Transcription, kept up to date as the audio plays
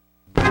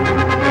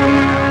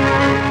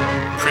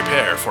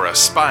for a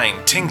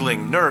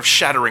spine-tingling,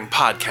 nerve-shattering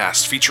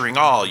podcast featuring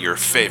all your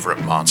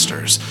favorite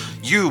monsters.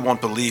 You won't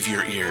believe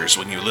your ears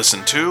when you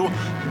listen to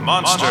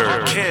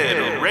Monster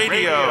Kid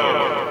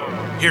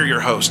Radio. Hear your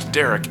host,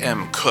 Derek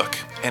M. Cook,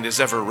 and his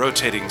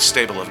ever-rotating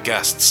stable of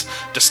guests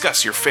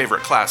discuss your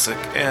favorite classic,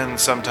 and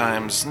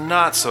sometimes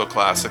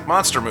not-so-classic,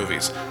 monster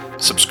movies.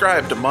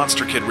 Subscribe to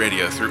Monster Kid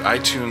Radio through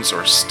iTunes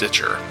or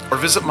Stitcher, or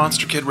visit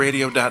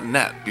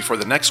monsterkidradio.net before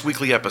the next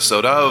weekly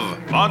episode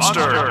of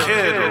Monster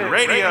Kid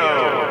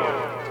Radio.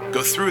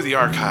 Go through the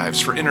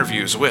archives for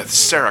interviews with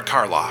Sarah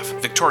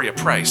Karloff, Victoria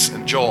Price,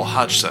 and Joel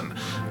Hodgson.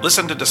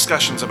 Listen to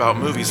discussions about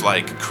movies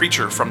like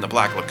Creature from the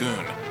Black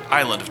Lagoon,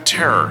 Island of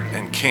Terror,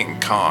 and King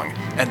Kong.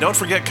 And don't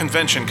forget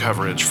convention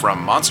coverage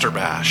from Monster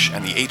Bash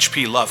and the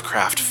H.P.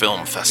 Lovecraft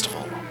Film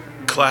Festival.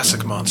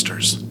 Classic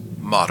monsters,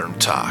 modern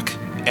talk,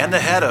 and the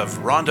head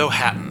of Rondo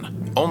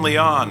Hatton, only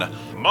on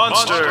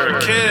Monster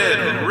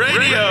Kid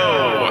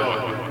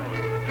Radio!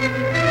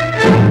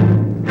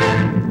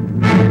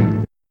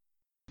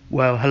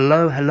 Well,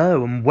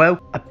 hello, and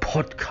welcome a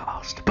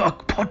podcast, but a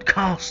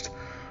podcast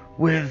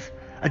with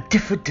a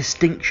different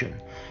distinction.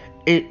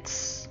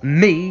 It's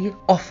me,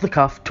 off the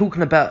cuff,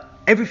 talking about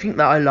everything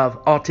that I love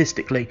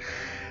artistically.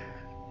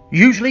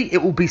 Usually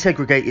it will be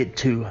segregated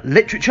to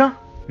literature,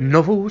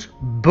 novels,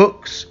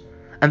 books,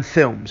 and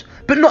films.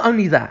 But not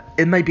only that,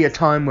 it may be a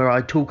time where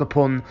I talk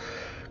upon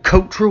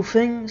cultural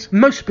things,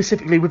 most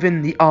specifically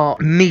within the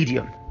art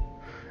medium.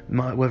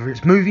 Whether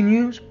it's movie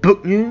news,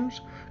 book news,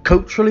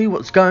 culturally,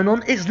 what's going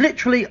on. It's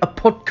literally a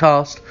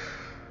podcast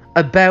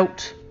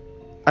about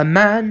a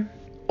man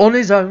on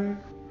his own,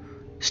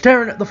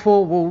 staring at the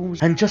four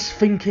walls and just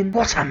thinking,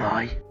 what am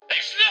I?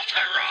 It's not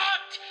a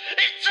rot!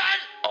 It's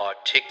an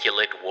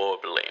articulate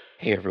warbling.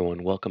 Hey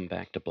everyone, welcome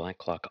back to Black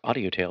Clock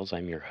Audio Tales.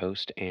 I'm your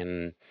host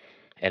and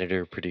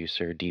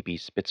editor-producer DB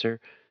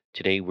Spitzer.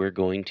 Today we're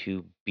going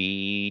to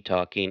be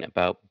talking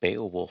about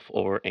Beowulf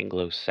or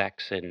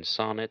Anglo-Saxon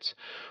sonnets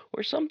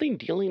or something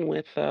dealing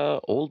with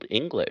Old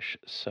English.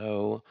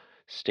 So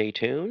stay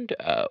tuned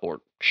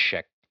or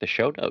check the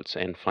show notes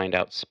and find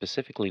out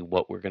specifically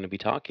what we're going to be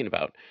talking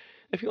about.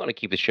 If you want to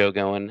keep the show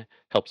going,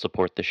 help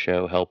support the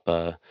show, help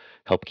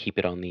keep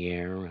it on the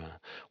air,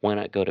 why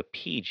not go to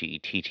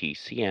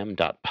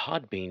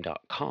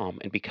pgttcm.podbean.com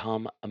and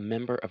become a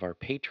member of our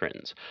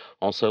patrons.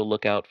 Also,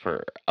 look out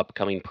for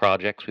upcoming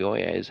projects. We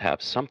always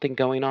have something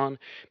going on.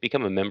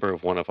 Become a member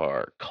of one of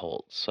our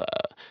cults,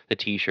 the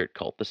T-shirt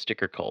cult, the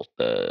sticker cult,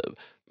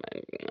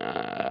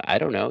 I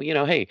don't know,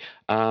 hey,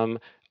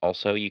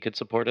 also, you could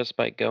support us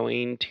by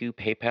going to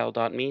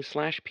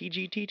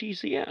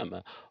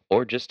paypal.me/pgttcm,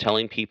 or just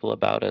telling people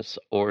about us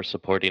or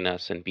supporting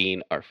us and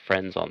being our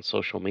friends on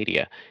social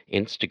media.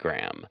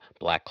 Instagram,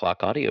 Black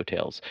Clock Audio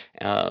Tales,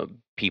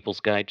 People's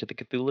Guide to the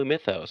Cthulhu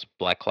Mythos,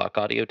 Black Clock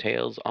Audio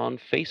Tales on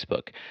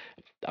Facebook.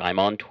 I'm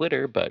on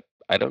Twitter, but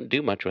I don't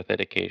do much with it.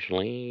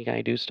 Occasionally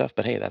I do stuff,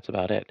 but hey, that's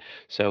about it.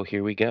 So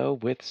here we go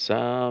with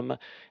some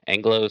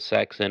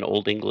Anglo-Saxon,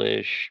 Old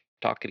English,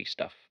 talkity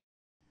stuff.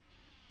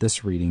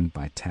 This reading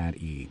by Tad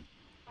E.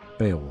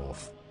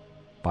 Beowulf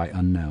by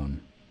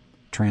Unknown.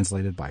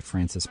 Translated by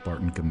Francis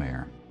Barton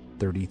Gamer.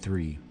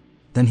 33.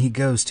 Then he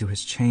goes to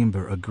his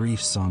chamber, a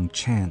grief song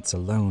chants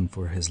alone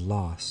for his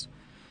loss.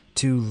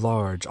 Too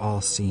large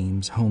all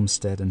seems,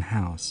 homestead and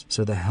house,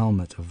 so the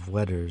helmet of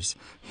Weders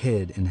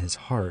hid in his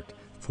heart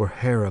for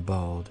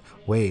Haribald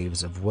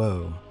waves of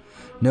woe.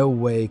 No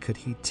way could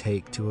he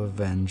take to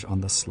avenge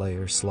on the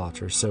slayer's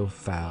slaughter so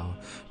foul,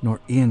 nor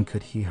e'en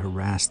could he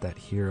harass that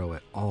hero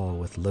at all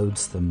with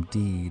loathsome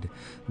deed,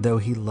 though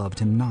he loved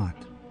him not.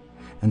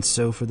 And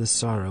so for the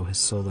sorrow his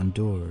soul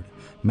endured,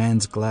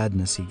 man's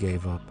gladness he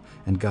gave up,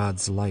 and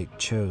God's light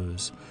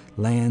chose.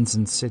 Lands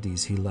and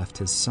cities he left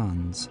his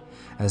sons,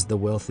 as the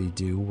wealthy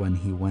do when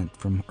he went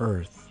from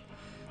earth.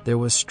 There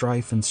was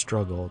strife and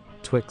struggle,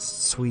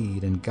 twixt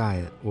Swede and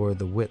Geat, o'er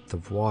the width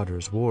of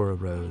waters war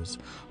arose,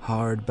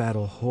 hard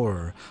battle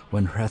horror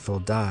when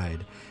Hrethel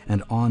died,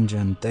 and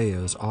Ongen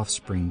Theo's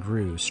offspring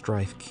grew,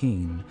 strife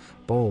keen,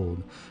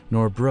 bold,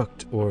 nor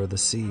brooked o'er the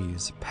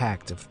seas,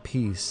 pact of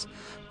peace,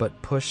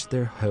 but pushed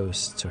their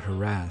hosts to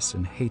harass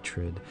and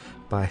hatred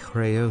by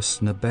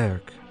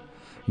Hreosnaberg.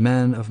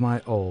 Men of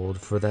my old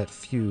for that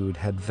feud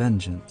had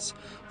vengeance,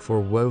 for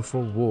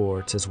woeful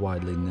war 'tis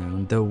widely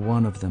known, though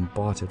one of them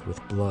bought it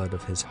with blood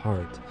of his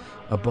heart,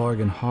 a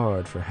bargain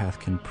hard for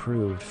Hathkin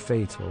proved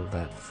fatal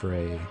that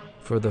fray.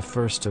 For the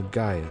first of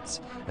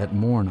Geats, at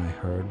morn I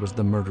heard, was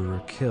the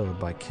murderer killed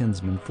by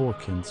kinsman for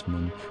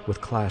kinsman,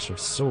 with clash of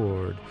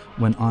sword,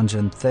 when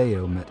Ongen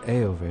Theo met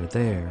Eover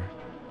there.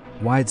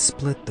 Wide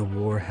split the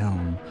war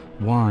helm,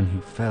 one who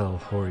fell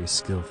hoary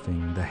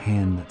Skilfing, the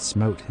hand that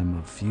smote him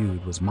of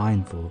feud was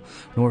mindful,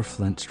 nor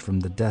flinched from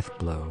the death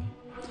blow.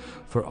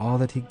 For all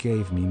that he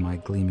gave me, my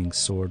gleaming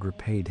sword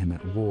repaid him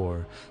at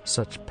war.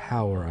 Such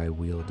power I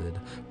wielded,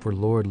 for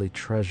lordly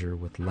treasure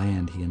with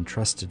land he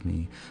entrusted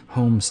me,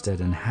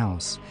 homestead and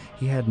house.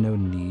 He had no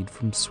need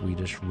from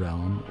Swedish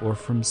realm, or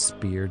from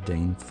spear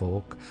Dane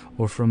folk,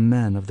 or from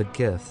men of the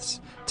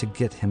gifts, to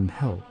get him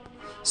help.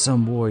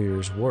 Some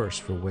warriors worse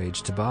for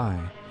wage to buy.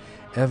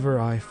 Ever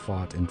I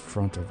fought in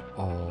front of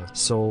all,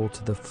 soul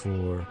to the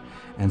fore,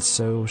 and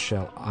so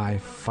shall I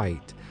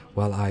fight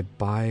while I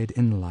bide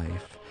in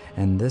life,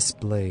 and this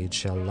blade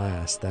shall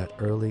last that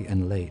early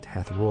and late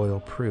hath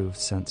royal proved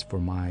since for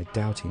my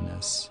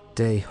doughtiness.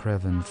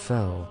 Dehrevan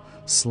fell,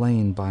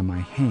 slain by my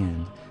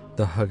hand,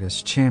 the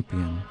Hugas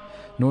champion,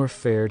 nor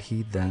fared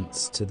he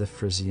thence to the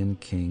Frisian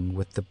king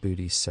with the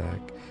booty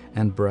sack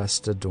and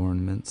breast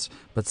adornments,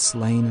 but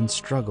slain in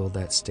struggle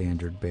that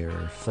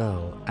standard-bearer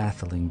fell,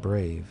 atheling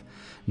brave.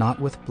 Not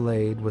with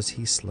blade was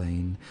he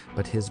slain,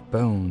 but his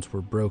bones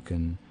were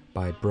broken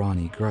by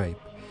brawny gripe.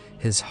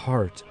 His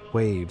heart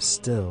waves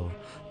still,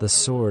 the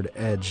sword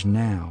edge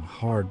now,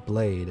 hard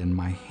blade in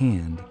my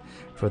hand,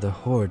 for the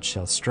horde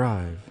shall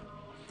strive.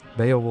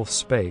 Beowulf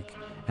spake,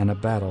 and a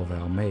battle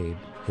vow made,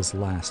 his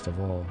last of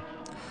all.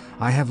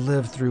 I have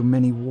lived through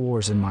many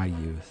wars in my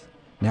youth.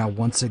 Now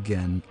once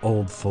again,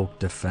 old folk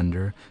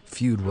defender,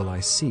 feud will I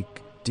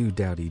seek, do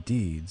doughty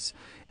deeds,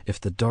 if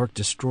the dark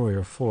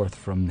destroyer forth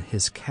from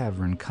his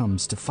cavern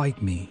comes to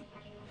fight me.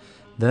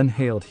 Then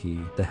hailed he,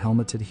 the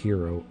helmeted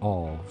hero,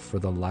 all, for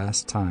the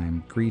last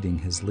time, greeting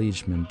his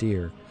liegemen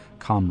dear,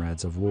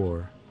 comrades of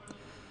war.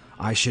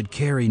 I should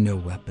carry no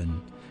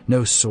weapon,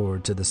 no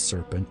sword to the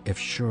serpent, if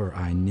sure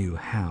I knew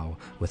how,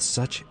 with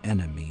such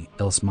enemy,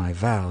 else my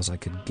vows I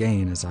could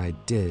gain as I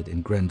did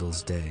in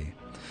Grendel's day.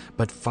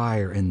 But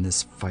fire in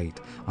this fight,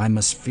 I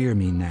must fear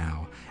me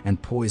now,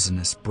 and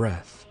poisonous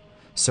breath.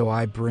 So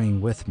I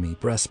bring with me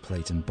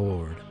breastplate and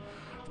board.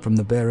 From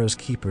the barrow's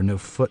keeper no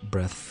foot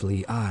breath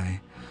flee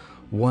I.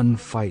 One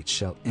fight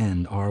shall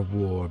end our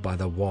war by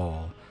the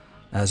wall,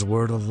 as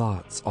word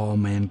allots all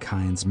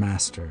mankind's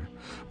master.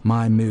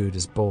 My mood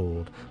is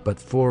bold, but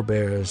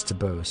forbears to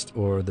boast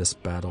o'er this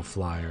battle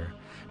flyer.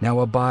 Now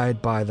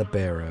abide by the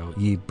barrow,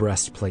 ye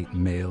breastplate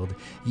mailed,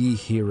 ye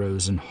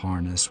heroes in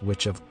harness,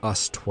 which of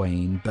us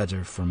twain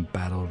better from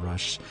battle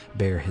rush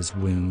bear his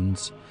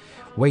wounds.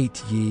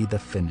 Wait ye the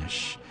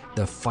finish.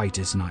 The fight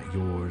is not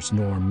yours,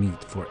 nor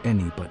meet for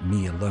any but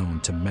me alone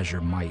to measure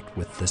might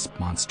with this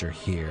monster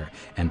here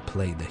and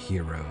play the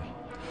hero.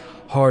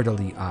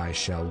 Hardily I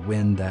shall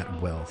win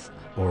that wealth,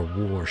 or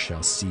war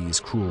shall seize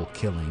cruel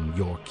killing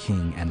your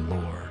king and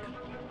lord.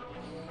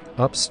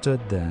 Up stood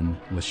then,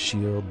 with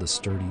shield the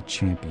sturdy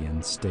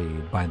champion,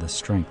 stayed by the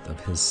strength of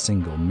his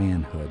single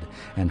manhood,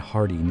 and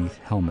hardy 'neath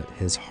helmet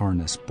his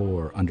harness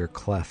bore under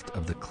cleft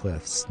of the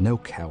cliffs, no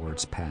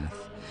coward's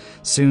path.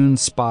 Soon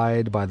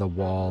spied by the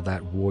wall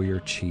that warrior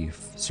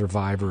chief,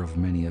 survivor of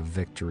many a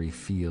victory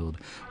field,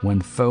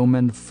 when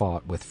foemen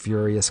fought with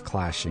furious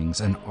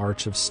clashings, an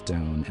arch of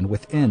stone, and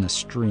within a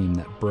stream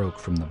that broke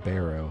from the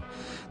barrow.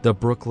 The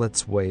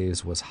brooklet's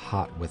waves was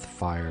hot with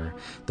fire.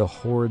 The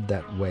horde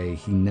that way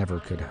he never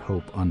could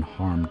hope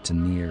unharmed to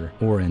near,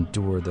 or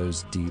endure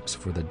those deeps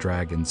for the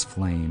dragon's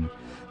flame.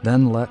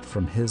 Then let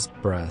from his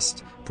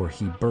breast, for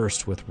he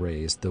burst with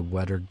rage, the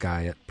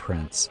Weder-Geat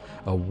prince,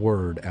 a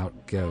word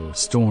outgo,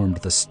 stormed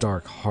the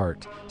stark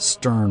heart,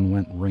 stern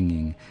went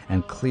ringing,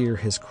 and clear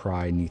his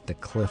cry 'neath the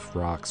cliff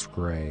rocks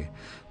gray.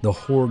 The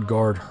horde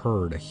guard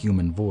heard a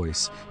human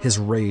voice, his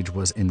rage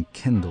was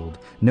enkindled,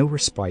 no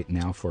respite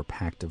now for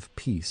pact of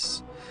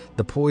peace.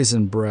 The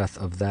poison breath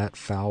of that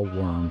foul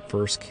worm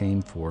first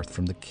came forth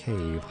from the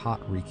cave,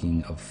 hot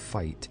reeking of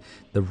fight.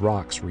 The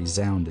rocks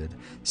resounded.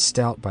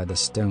 Stout by the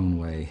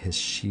stoneway, his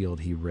shield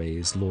he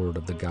raised, lord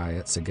of the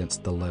Geats,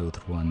 against the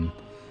loathed one.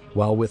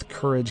 While with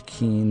courage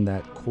keen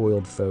that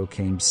coiled foe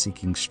came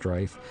seeking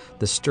strife,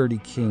 the sturdy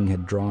king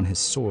had drawn his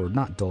sword,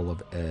 not dull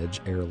of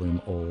edge,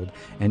 heirloom old,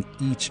 and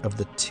each of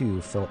the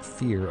two felt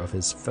fear of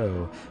his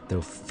foe,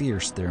 though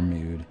fierce their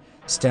mood.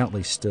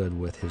 Stoutly stood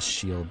with his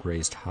shield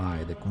raised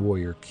high the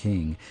warrior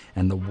king,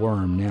 and the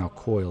worm now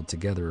coiled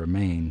together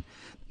amain.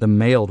 The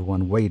mailed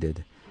one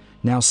waited.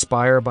 Now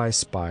spire by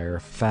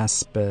spire, fast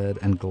sped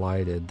and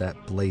glided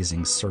that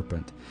blazing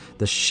serpent,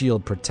 the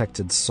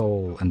shield-protected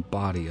soul and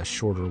body a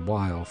shorter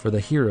while, for the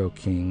hero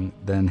king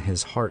than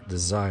his heart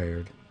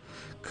desired.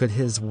 Could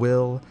his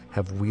will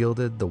have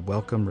wielded the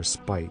welcome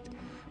respite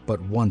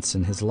but once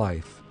in his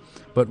life,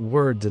 but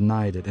word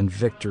denied it in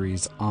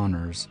victory's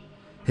honors.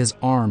 His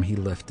arm he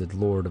lifted,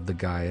 lord of the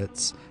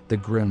Geats, the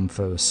grim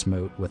foe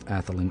smote with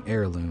atheling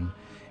heirloom.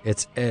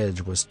 Its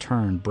edge was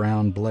turned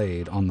brown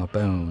blade on the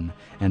bone,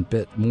 and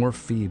bit more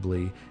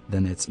feebly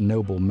than its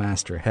noble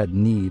master had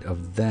need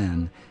of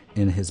then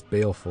in his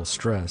baleful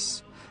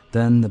stress.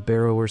 Then the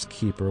barrower's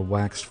keeper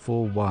waxed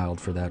full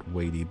wild for that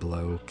weighty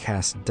blow,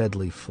 cast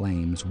deadly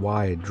flames,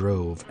 wide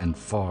drove and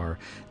far,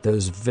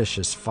 those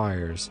vicious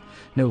fires.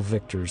 No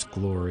victor's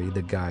glory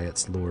the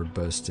Geats' lord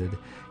boasted.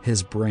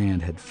 His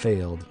brand had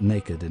failed,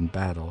 naked in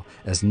battle,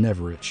 as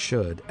never it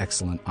should,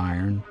 excellent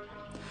iron.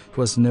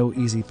 'Twas no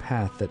easy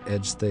path that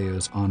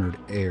Ecgtheow's honored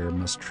heir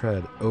must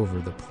tread over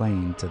the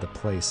plain to the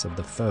place of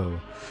the foe,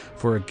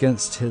 for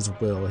against his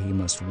will he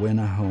must win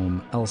a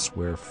home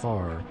elsewhere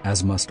far,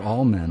 as must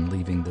all men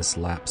leaving this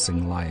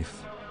lapsing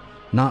life.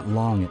 Not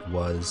long it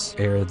was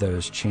ere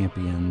those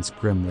champions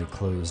grimly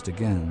closed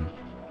again.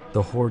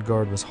 The horde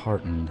guard was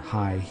heartened,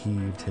 high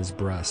heaved his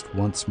breast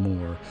once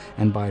more,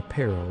 and by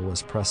peril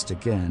was pressed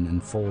again,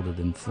 enfolded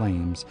in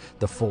flames,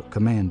 the folk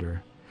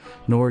commander.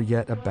 Nor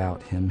yet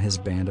about him his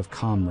band of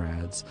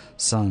comrades,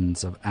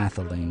 sons of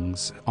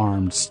athelings,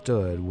 armed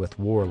stood with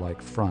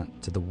warlike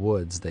front. To the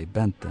woods they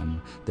bent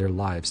them, their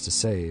lives to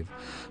save.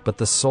 But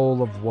the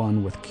soul of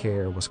one with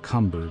care was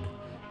cumbered.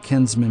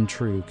 Kinsman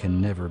true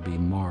can never be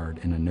marred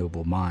in a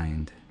noble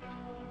mind.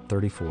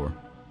 34.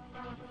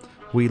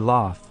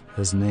 Welof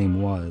his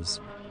name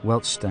was,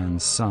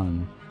 Welchstan's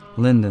son.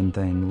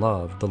 Lindenthane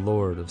loved, the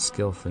lord of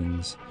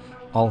Skilfings,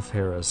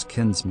 Ulfhera's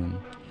kinsman.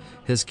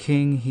 His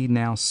king he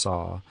now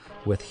saw,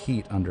 with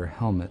heat under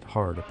helmet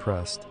hard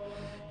oppressed.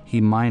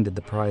 He minded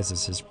the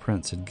prizes his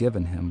prince had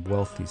given him,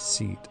 wealthy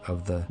seat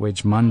of the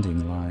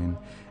Wagemunding line,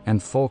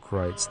 and folk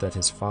rights that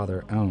his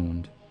father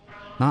owned.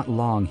 Not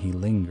long he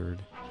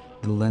lingered.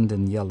 The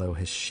linden yellow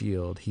his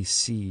shield he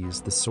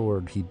seized, the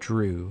sword he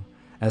drew,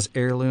 as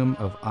heirloom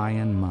of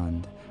Ian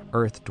Mund,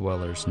 earth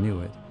dwellers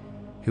knew it,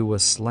 who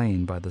was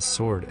slain by the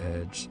sword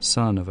edge,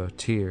 son of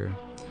Otyr,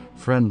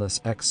 friendless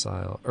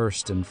exile,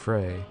 erst in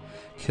fray,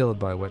 killed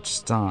by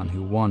Wechstan,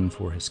 who won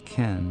for his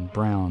kin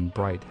brown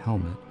bright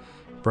helmet,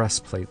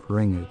 breastplate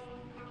ringed,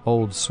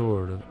 old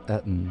sword of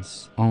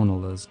Ettin's,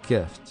 Onula's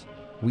gift,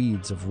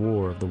 weeds of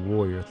war of the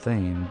warrior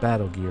Thane,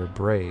 battle gear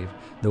brave.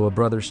 Though a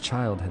brother's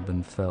child had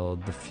been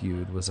felled, the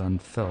feud was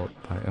unfelt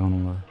by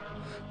Onula.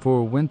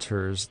 For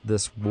winters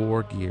this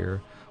war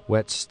gear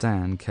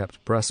Wechstan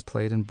kept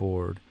breastplate and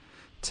board,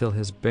 till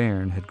his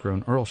bairn had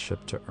grown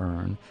earlship to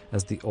earn,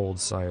 as the old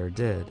sire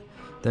did.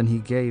 Then he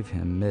gave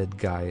him, mid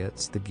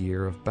Gaiets, the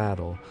gear of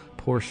battle,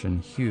 portion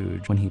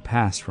huge, when he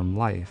passed from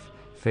life,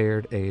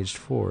 fared aged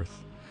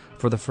forth.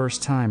 For the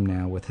first time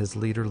now with his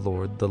leader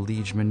lord, the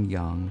liegeman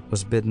young,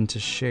 was bidden to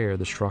share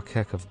the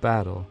Shrokhek of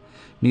battle.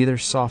 Neither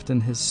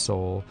softened his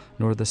soul,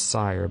 nor the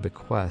sire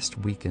bequest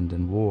weakened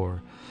in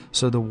war.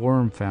 So the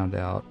worm found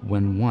out,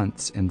 when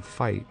once in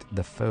fight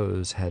the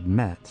foes had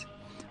met.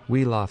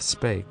 Welof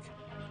spake,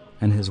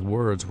 and his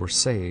words were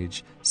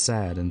sage,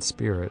 sad in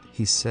spirit.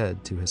 He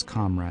said to his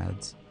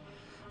comrades,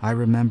 I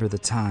remember the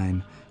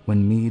time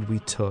when mead we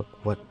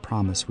took, what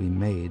promise we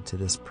made to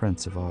this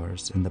prince of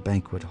ours in the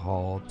banquet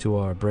hall, to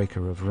our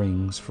breaker of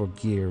rings, for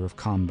gear of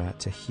combat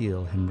to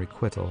heal him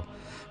requital,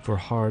 for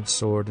hard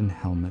sword and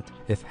helmet,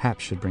 if hap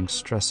should bring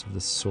stress of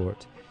this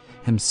sort.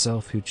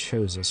 Himself who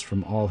chose us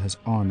from all his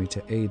army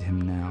to aid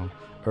him now,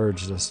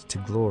 urged us to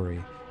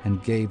glory,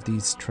 and gave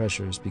these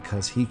treasures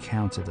because he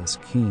counted us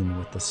keen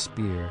with the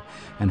spear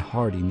and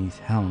hardy neath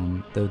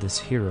helm, though this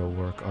hero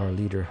work our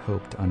leader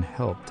hoped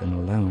unhelped and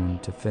alone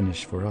to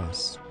finish for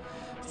us.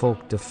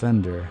 Folk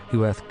defender,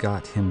 who hath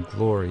got him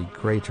glory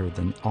greater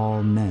than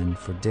all men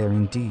for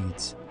daring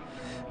deeds.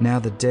 Now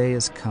the day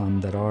is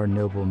come that our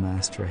noble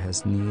master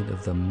has need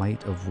of the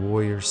might of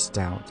warriors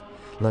stout.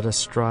 Let us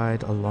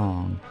stride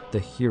along, the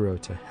hero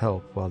to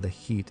help while the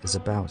heat is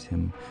about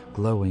him,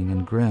 glowing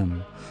and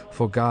grim.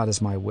 For God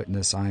is my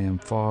witness, I am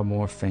far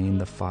more fain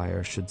the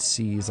fire should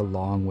seize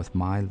along with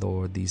my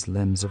lord these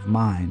limbs of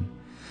mine.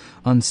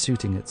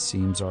 Unsuiting it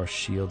seems our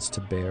shields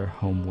to bear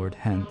homeward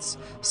hence,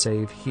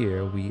 save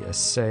here we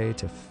essay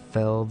to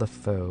fell the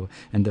foe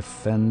and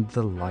defend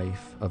the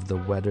life of the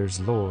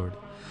Wedder's lord.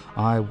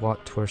 I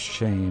wot 'twere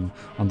shame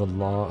on the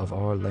law of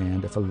our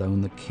land if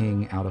alone the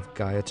king out of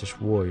Gaetish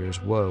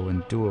warriors woe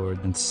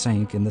endured and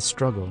sank in the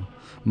struggle.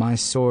 My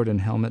sword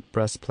and helmet,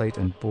 breastplate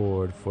and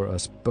board for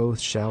us both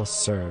shall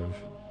serve.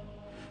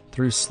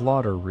 Through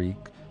slaughter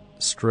reek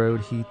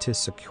strode he to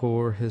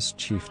succour his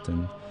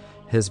chieftain,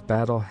 his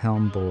battle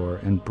helm bore,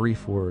 and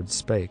brief words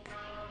spake.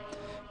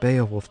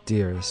 Beowulf,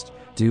 dearest,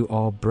 do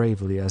all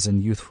bravely as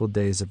in youthful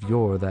days of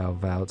yore thou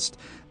vowedst,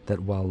 that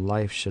while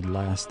life should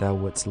last thou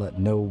wouldst let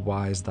no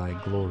wise thy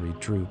glory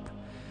droop.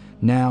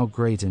 Now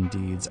great in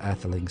deeds,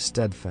 atheling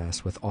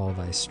steadfast with all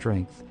thy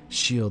strength,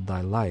 shield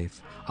thy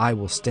life, I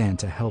will stand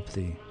to help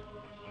thee.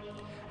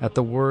 At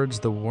the words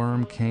the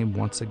worm came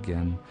once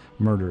again,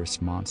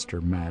 murderous monster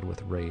mad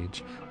with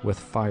rage, with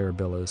fire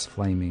billows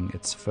flaming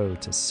its foe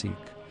to seek,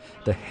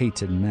 the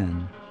hated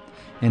men.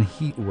 And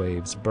heat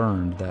waves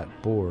burned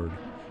that board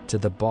to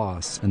the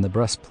boss, and the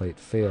breastplate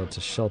failed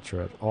to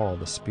shelter at all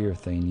the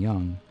spear-thane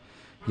young.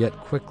 Yet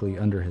quickly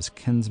under his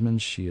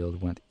kinsman's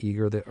shield went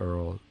eager the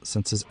earl,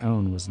 since his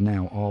own was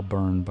now all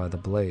burned by the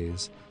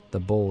blaze. The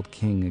bold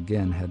king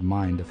again had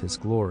mind of his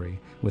glory,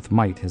 with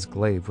might his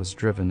glaive was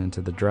driven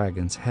into the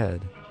dragon's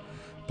head.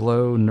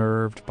 Blow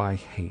nerved by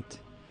hate,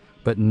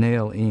 but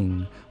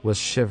Nail-ing was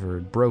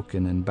shivered,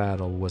 broken in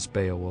battle was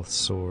Beowulf's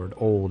sword,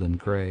 old and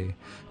grey.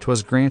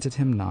 'Twas granted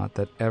him not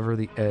that ever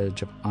the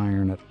edge of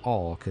iron at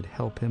all could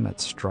help him at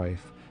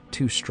strife.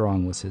 Too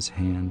strong was his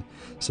hand,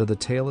 so the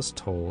tale is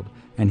told,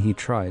 and he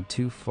tried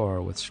too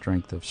far with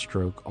strength of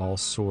stroke. All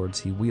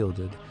swords he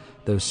wielded,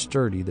 though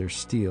sturdy their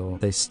steel,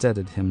 they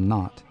steadied him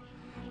not.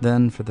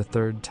 Then for the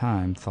third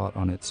time thought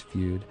on its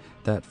feud,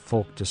 that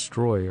folk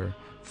destroyer,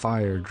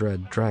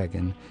 fire-dread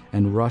dragon,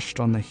 and rushed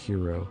on the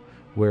hero,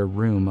 where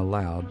room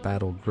allowed,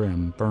 battle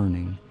grim,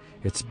 burning.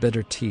 Its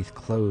bitter teeth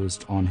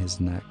closed on his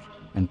neck,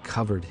 and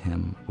covered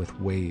him with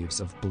waves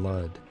of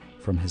blood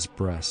from his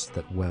breast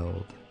that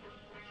welled.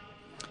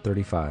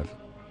 35.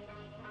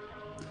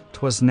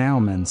 'Twas now,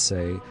 men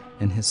say,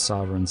 in his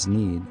sovereign's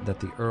need, that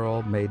the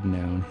Earl made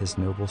known his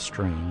noble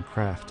strain,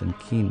 craft and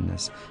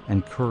keenness,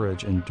 and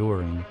courage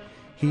enduring.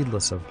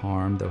 Heedless of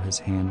harm, though his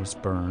hand was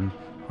burned,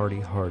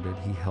 hardy-hearted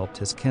he helped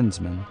his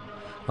kinsman.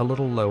 A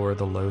little lower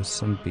the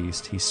loathsome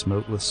beast he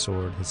smote with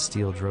sword, his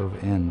steel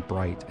drove in,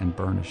 bright and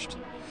burnished.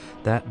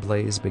 That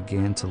blaze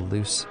began to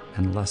loose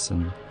and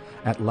lessen.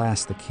 At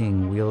last the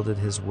king wielded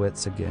his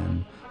wits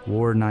again,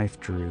 war-knife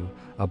drew,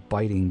 a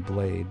biting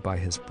blade by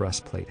his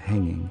breastplate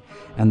hanging,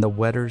 and the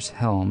wetter's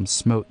helm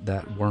smote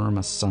that worm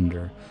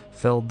asunder,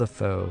 felled the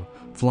foe,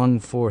 flung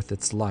forth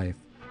its life.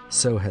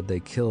 So had they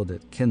killed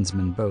it,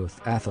 kinsmen both,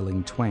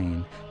 atheling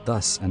twain.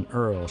 Thus an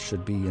earl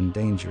should be in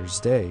danger's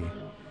day.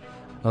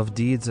 Of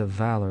deeds of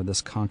valor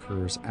this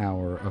conqueror's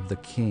hour of the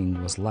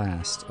king was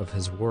last of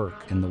his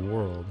work in the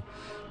world.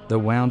 The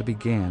wound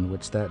began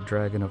which that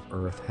dragon of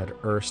earth had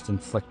erst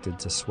inflicted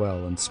to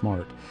swell and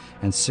smart,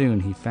 and soon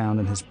he found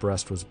in his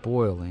breast was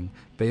boiling,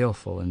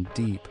 baleful and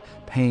deep,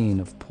 pain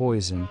of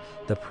poison.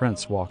 The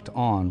prince walked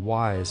on,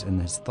 wise in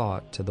his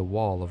thought, to the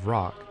wall of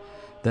rock,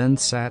 then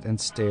sat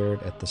and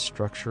stared at the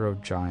structure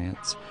of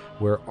giants,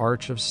 where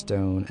arch of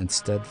stone and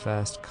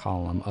steadfast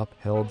column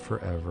upheld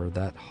forever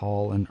that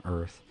hall and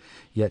earth.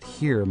 Yet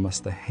here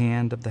must the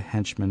hand of the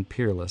henchman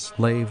peerless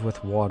lave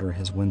with water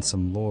his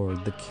winsome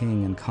lord, the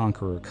king and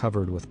conqueror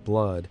covered with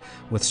blood,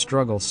 with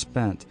struggle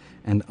spent,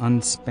 and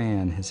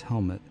unspan his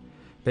helmet.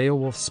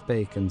 Beowulf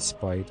spake in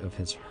spite of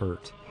his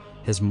hurt,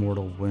 his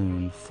mortal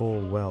wound.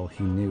 Full well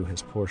he knew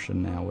his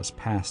portion now was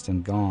past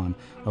and gone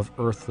of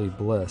earthly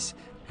bliss,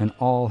 and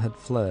all had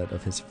fled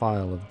of his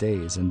file of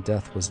days, and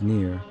death was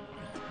near.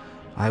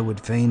 I would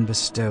fain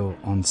bestow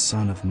on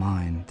son of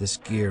mine this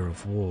gear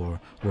of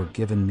war, were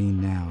given me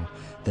now,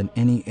 than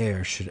any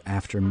heir should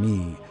after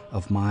me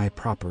of my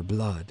proper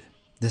blood.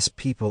 This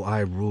people I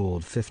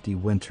ruled 50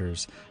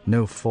 winters,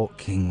 no folk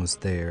king was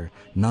there,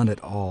 none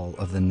at all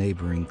of the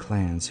neighboring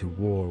clans who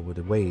war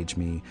would wage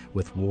me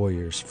with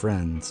warriors'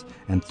 friends,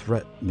 and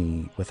threat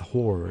me with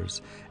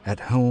horrors.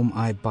 At home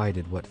I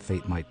bided what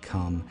fate might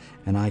come,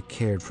 and I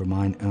cared for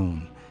mine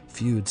own.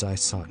 Feuds I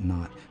sought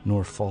not,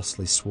 nor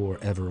falsely swore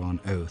ever on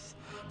oath.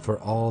 For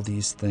all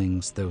these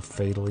things, though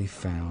fatally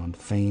found,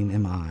 fain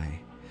am I.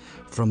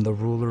 From the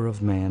ruler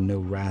of man no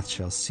wrath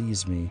shall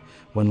seize me,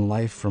 when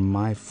life from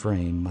my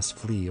frame must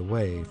flee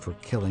away for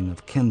killing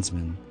of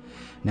kinsmen.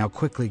 Now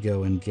quickly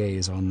go and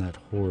gaze on that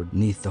horde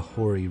 'neath the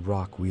hoary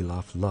rock we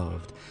oft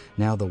loved.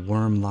 Now the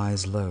worm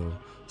lies low,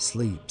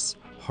 sleeps,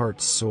 heart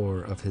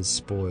sore of his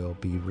spoil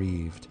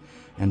bereaved,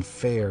 and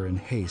fair in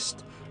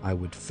haste I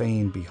would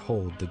fain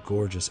behold the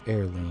gorgeous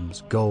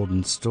heirlooms,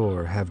 golden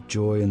store, have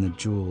joy in the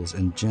jewels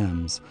and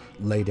gems,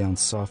 lay down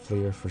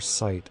softlier for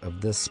sight of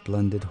this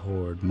splendid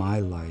hoard my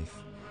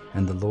life,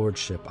 and the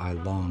lordship I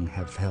long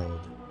have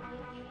held.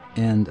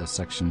 End of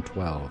section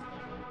 12.